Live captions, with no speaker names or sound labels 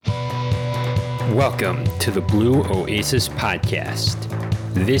Welcome to the Blue Oasis Podcast.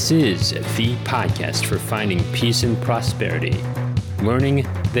 This is the podcast for finding peace and prosperity, learning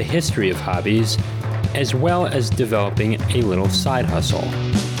the history of hobbies, as well as developing a little side hustle.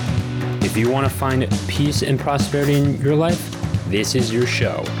 If you want to find peace and prosperity in your life, this is your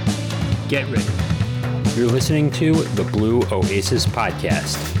show. Get ready. You're listening to the Blue Oasis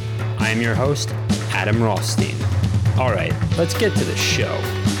Podcast. I am your host, Adam Rothstein. All right, let's get to the show.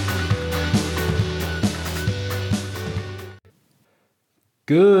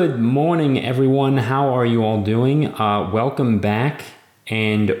 Good morning, everyone. How are you all doing? Welcome back,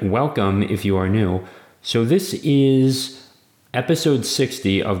 and welcome if you are new. So this is episode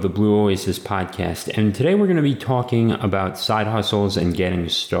 60 of the Blue Oasis Podcast, and today we're going to be talking about side hustles and getting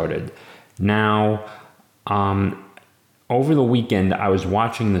started. Now, over the weekend, I was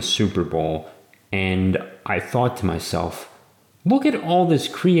watching the Super Bowl, and I thought to myself, look at all this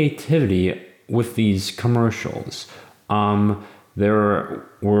creativity with these commercials. There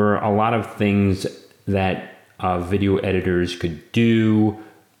were a lot of things that video editors could do,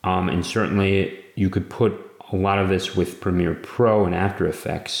 and certainly you could put a lot of this with Premiere Pro and After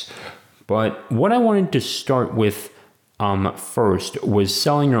Effects. But what I wanted to start with first was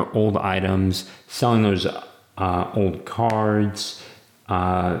selling your old items, selling those old cards,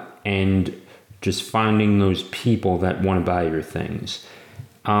 and just finding those people that want to buy your things.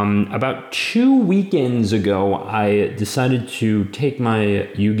 About 2 weekends ago, I decided to take my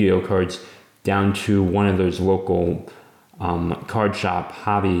Yu-Gi-Oh cards down to one of those local card shop,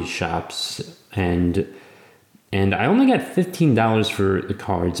 hobby shops, and I only got $15 for the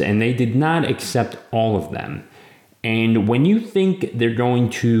cards, and they did not accept all of them. And when you think they're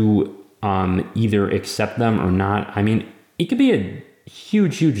going to either accept them or not, I mean, it could be a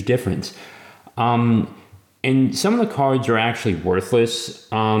huge difference. And some of the cards are actually worthless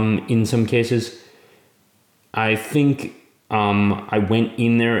in some cases. I think I went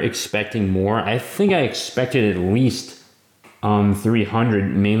in there expecting more. I think I expected at least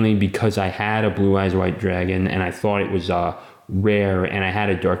 300, mainly because I had a Blue Eyes White Dragon and I thought it was rare, and I had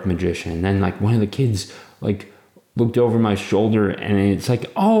a Dark Magician. And then one of the kids looked over my shoulder and it's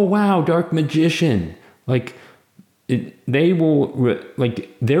like, oh wow, Dark Magician. They will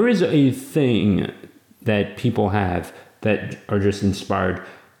there is a thing that people have that are just inspired,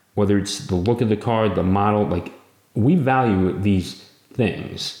 whether it's the look of the card, the model. We value these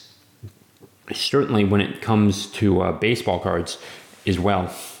things. Certainly when it comes to baseball cards as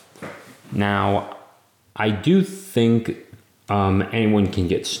well. Now, I do think anyone can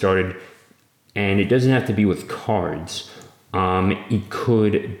get started, and it doesn't have to be with cards. It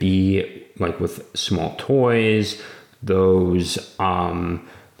could be with small toys, those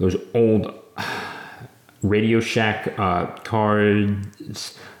old Radio Shack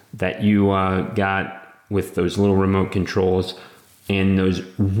cards that you got with those little remote controls, and those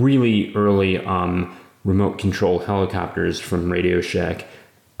really early remote control helicopters from Radio Shack,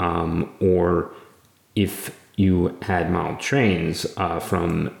 or if you had model trains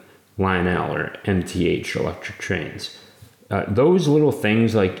from Lionel or MTH Electric Trains. Those little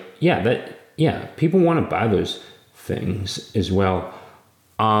things, people want to buy those things as well.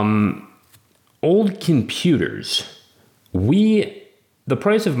 Old computers. The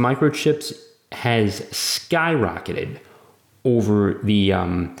price of microchips has skyrocketed over the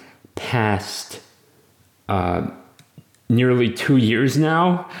past nearly 2 years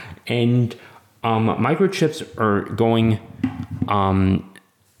now, and microchips are going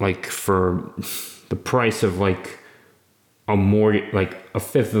for the price of a mortgage, a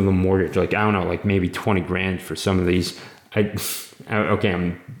fifth of the mortgage. I don't know, maybe 20 grand for some of these.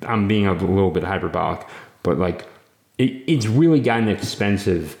 I'm being a little bit hyperbolic, but it's really gotten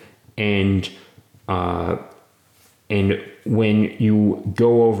expensive, and when you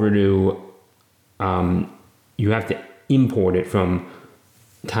go over to you have to import it from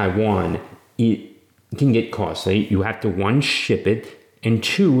Taiwan, it can get costly. You have to, 1, ship it, and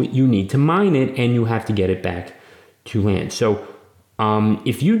 2, you need to mine it, and you have to get it back to land. So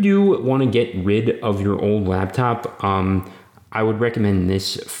if you do want to get rid of your old laptop, I would recommend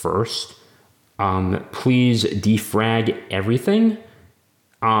this first. Please defrag everything,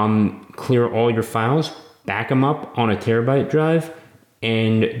 clear all your files, back them up on a terabyte drive,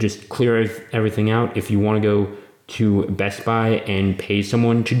 and just clear everything out. If you want to go to Best Buy and pay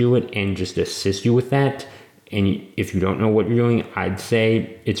someone to do it and just assist you with that, and if you don't know what you're doing, I'd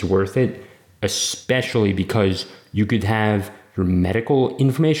say it's worth it, especially because you could have your medical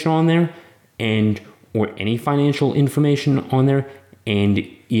information on there or any financial information on there, and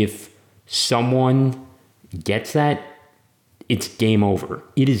if someone gets that, it's game over.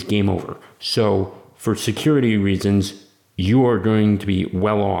 It is game over. So for security reasons, you are going to be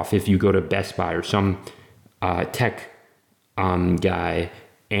well off if you go to Best Buy or some tech guy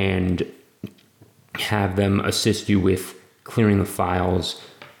and have them assist you with clearing the files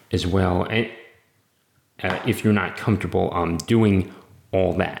as well. And if you're not comfortable doing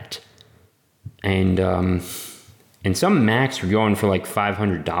all that. And some Macs are going for like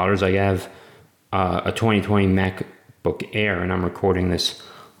 $500. I have a 2020 MacBook Air, and I'm recording this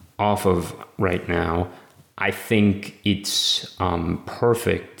off of right now. I think it's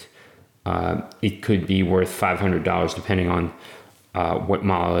perfect. It could be worth $500 depending on what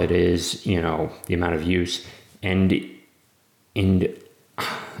model it is, the amount of use. And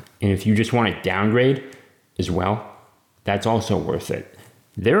if you just want to downgrade as well, that's also worth it.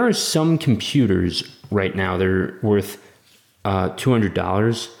 There are some computers right now that are worth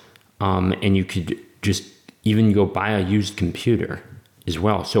 $200, and you could just even go buy a used computer as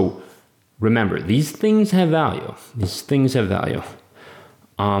well. So remember, these things have value.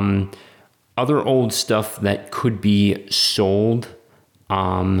 Other old stuff that could be sold,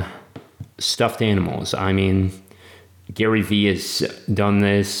 stuffed animals. I mean, Gary Vee has done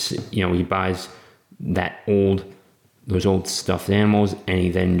this. He buys those old stuffed animals, and he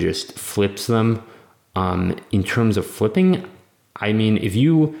then just flips them. In terms of flipping, I mean, if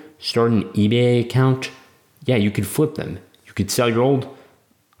you start an eBay account, yeah, you could flip them. You could sell your old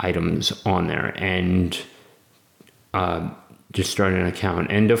items on there and just start an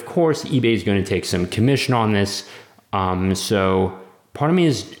account. And of course, eBay is going to take some commission on this. So part of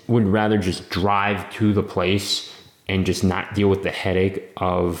me would rather just drive to the place and just not deal with the headache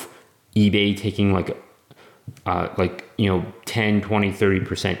of eBay taking like 10, 20,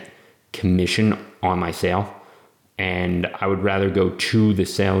 30% commission on my sale. And I would rather go to the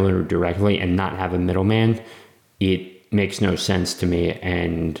seller directly and not have a middleman. It makes no sense to me,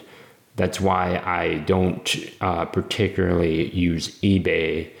 and that's why I don't particularly use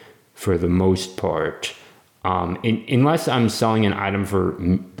eBay for the most part. Unless I'm selling an item for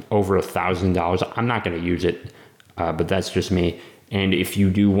over $1,000, I'm not going to use it, but that's just me. And if you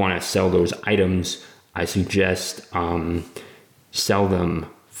do want to sell those items, I suggest sell them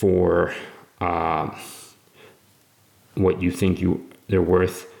for what you think they're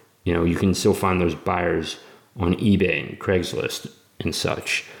worth. You can still find those buyers on eBay and Craigslist and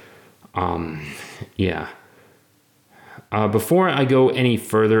such. Before I go any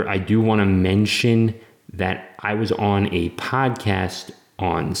further, I do want to mention that I was on a podcast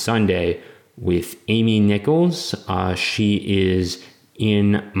on Sunday with Amy Nichols. She is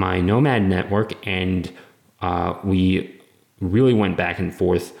in my Nomad network, and we really went back and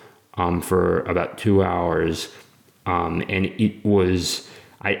forth for about 2 hours. And it was,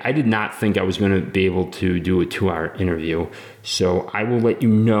 I did not think I was going to be able to do a 2-hour interview. So I will let you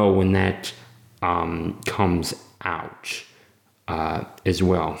know when that comes out as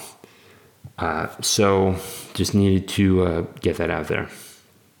well. So just needed to get that out there.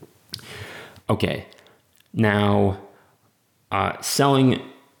 Okay, now selling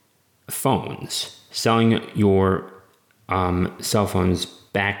your cell phones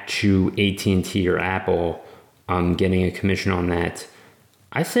back to AT&T or Apple, getting a commission on that.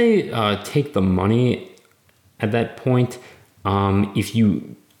 I say take the money at that point. If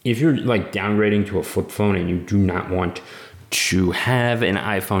you're like downgrading to a flip phone and you do not want to have an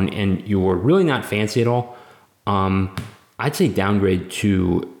iPhone and you're really not fancy at all, I'd say downgrade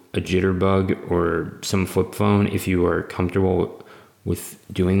to a Jitterbug or some flip phone if you are comfortable with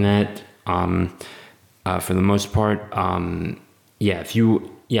doing that. For the most part, if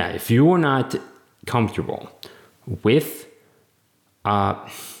you are not comfortable with an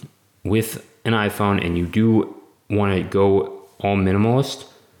iPhone and you do want to go all minimalist,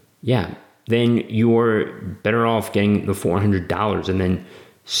 then you're better off getting the $400 and then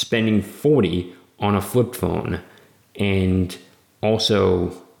spending $40 on a flip phone, and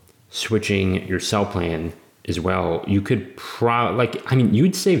also switching your cell plan as well. You could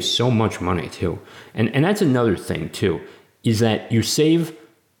you'd save so much money too. And that's another thing too, is that you save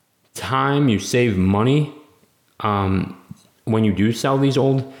time, you save money when you do sell these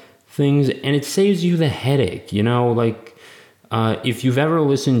old things, and it saves you the headache. If you've ever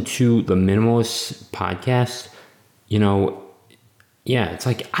listened to the Minimalist podcast, it's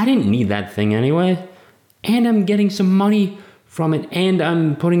like, I didn't need that thing anyway, and I'm getting some money from it, and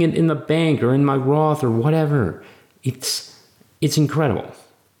I'm putting it in the bank or in my Roth or whatever. It's incredible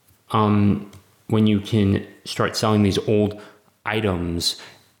when you can start selling these old items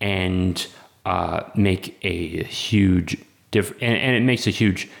and make a huge and it makes a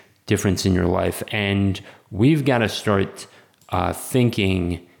huge difference in your life. And we've got to start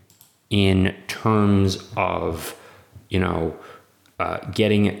thinking in terms of,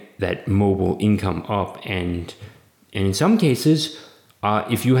 getting that mobile income up. And in some cases,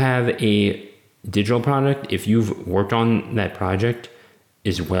 if you have a digital product, if you've worked on that project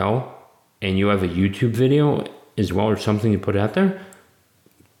as well, and you have a YouTube video as well or something to put out there,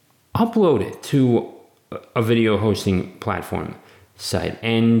 upload it to a video hosting platform site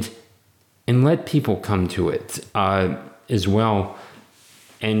and let people come to it as well.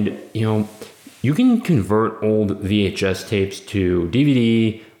 And, you can convert old VHS tapes to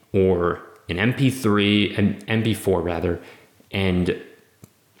DVD or an MP3, an MP4 rather, and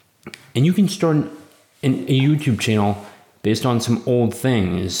you can start a YouTube channel based on some old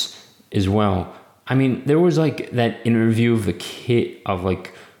things as well. I mean, there was like that interview of the kid of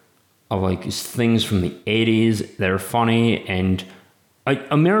things from the 80s that are funny, and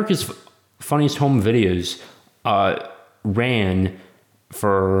America's Funniest Home Videos ran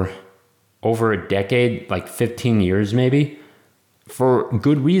for over a decade, like 15 years maybe, for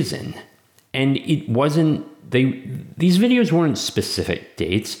good reason. And it wasn't, these videos weren't specific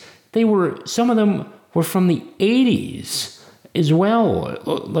dates. Some of them were from the 80s as well,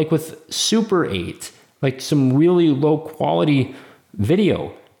 like with Super 8, like some really low quality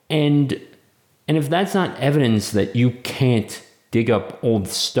video. And if that's not evidence that you can't dig up old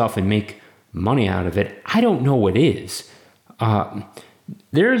stuff and make money out of it, I don't know what is.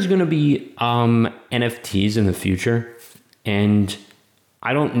 There's going to be NFTs in the future, and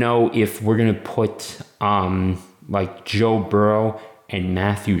I don't know if we're going to put like Joe Burrow and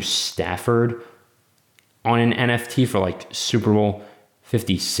Matthew Stafford on an NFT for like Super Bowl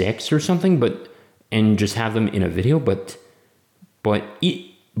 56 or something, and just have them in a video. But we're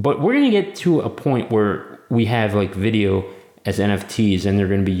going to get to a point where we have like video as NFTs, and they're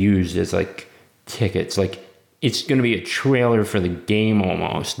going to be used as like tickets. Like it's going to be a trailer for the game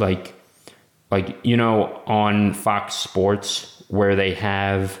almost, like on Fox Sports where they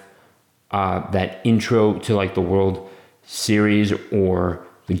have that intro to like the World Series or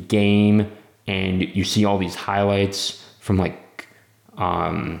the game, and you see all these highlights from like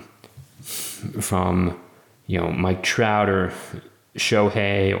Mike Trout or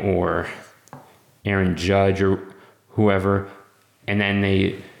Shohei or Aaron Judge or whoever, and then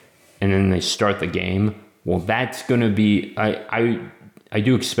they start the game. Well, that's going to be, I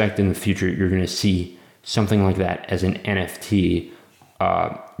do expect in the future you're going to see something like that as an NFT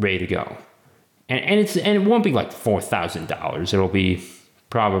ready to go. And it won't be like $4,000. It'll be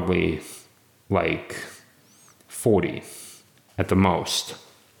probably like 40 at the most.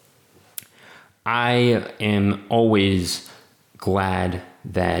 I am always glad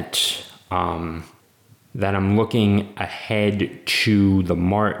that I'm looking ahead to the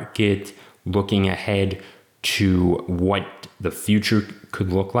market, looking ahead to what the future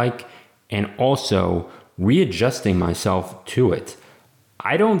could look like, and also readjusting myself to it.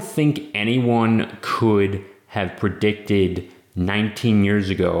 I don't think anyone could have predicted 19 years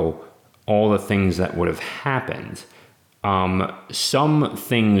ago all the things that would have happened. Some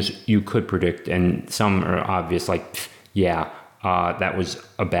things you could predict, and some are obvious, like, that was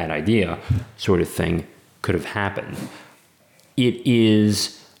a bad idea, sort of thing could have happened. It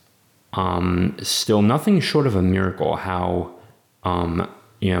is still nothing short of a miracle how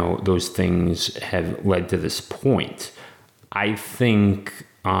those things have led to this point. I think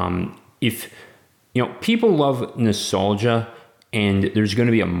if people love nostalgia, and there's going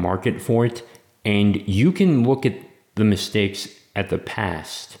to be a market for it, and you can look at the mistakes at the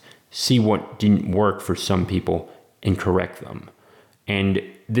past, see what didn't work for some people, and correct them. And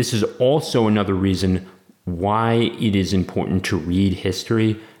this is also another reason why it is important to read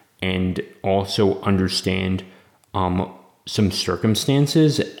history and also understand some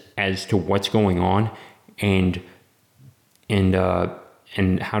circumstances as to what's going on, and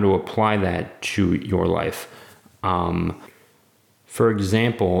how to apply that to your life. For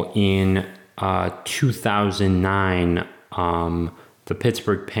example, in 2009, the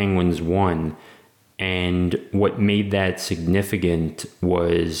Pittsburgh Penguins won, and what made that significant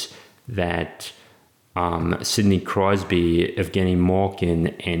was that Sidney Crosby, Evgeny Malkin,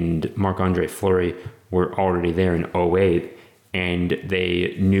 and Marc-Andre Fleury were already there in 2008, and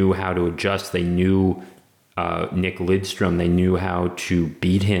they knew how to adjust. They knew Nick Lidstrom. They knew how to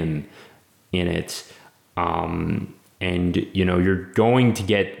beat him in it. And, you're going to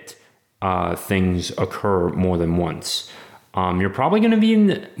get things occur more than once. You're probably going to be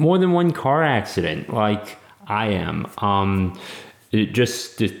in more than one car accident, like I am.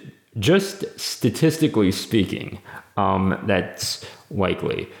 Just statistically speaking, that's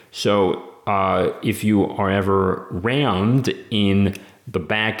likely. So if you are ever rammed in the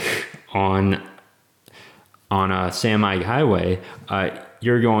back on a Sam Ike highway,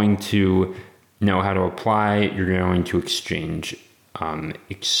 you're going to know how to apply. You're going to exchange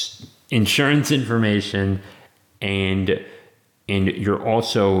insurance information, and you're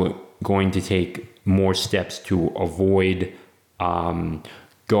also going to take more steps to avoid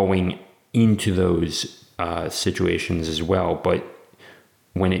going into those situations as well. But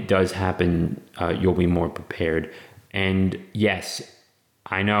when it does happen, you'll be more prepared. And yes,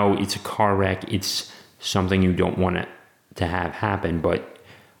 I know it's a car wreck. It's something you don't want to have happen, but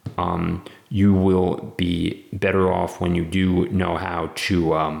you will be better off when you do know how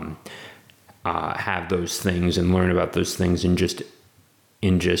to have those things and learn about those things and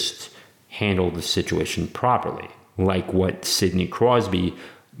just handle the situation properly, like what Sidney Crosby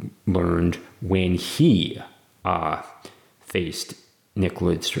learned when he faced Nick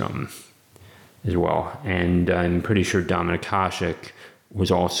Lidstrom as well. And I'm pretty sure Dominik Hasek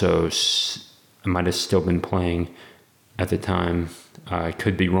was also, might have still been playing at the time. I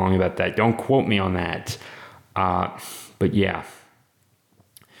could be wrong about that. Don't quote me on that. But yeah.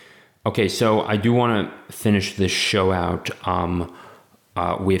 Okay, so I do want to finish this show out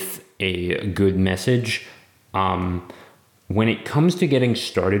with a good message. When it comes to getting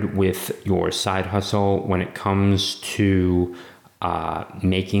started with your side hustle, when it comes to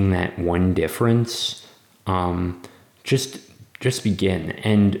making that one difference, just begin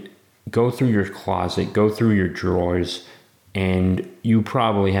and go through your closet, go through your drawers, and you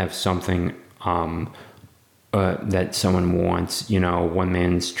probably have something that someone wants. You know, one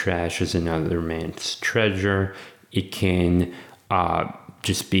man's trash is another man's treasure. It can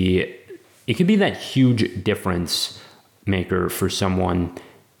it could be that huge difference maker for someone,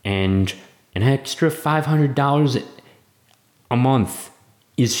 and an extra $500 a month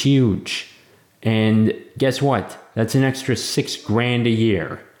is huge. And guess what? That's an extra $6,000 a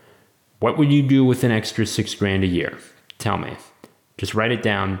year. What would you do with an extra $6,000 a year? Tell me. Just write it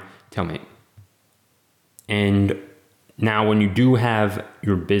down. Tell me. And now when you do have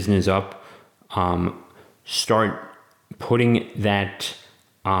your business up, start putting that,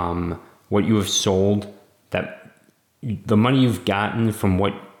 what you have sold, that the money you've gotten from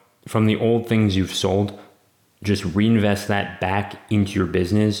the old things you've sold, just reinvest that back into your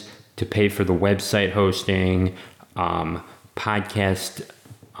business to pay for the website hosting, podcast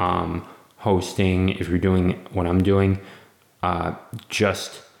hosting. If you're doing what I'm doing,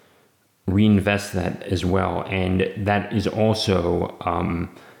 just reinvest that as well. And that is also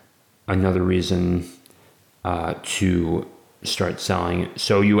another reason to start selling.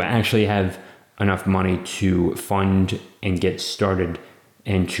 So you actually have enough money to fund and get started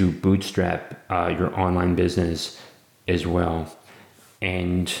and to bootstrap your online business as well.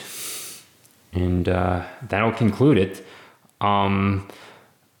 And that'll conclude it.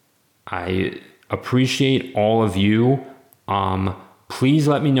 I appreciate all of you. Please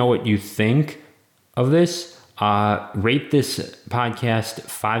let me know what you think of this. Rate this podcast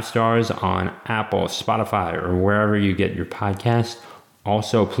 5 stars on Apple, Spotify, or wherever you get your podcast.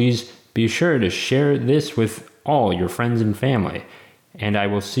 Also, please be sure to share this with all your friends and family. And I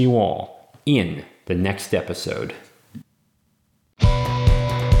will see you all in the next episode.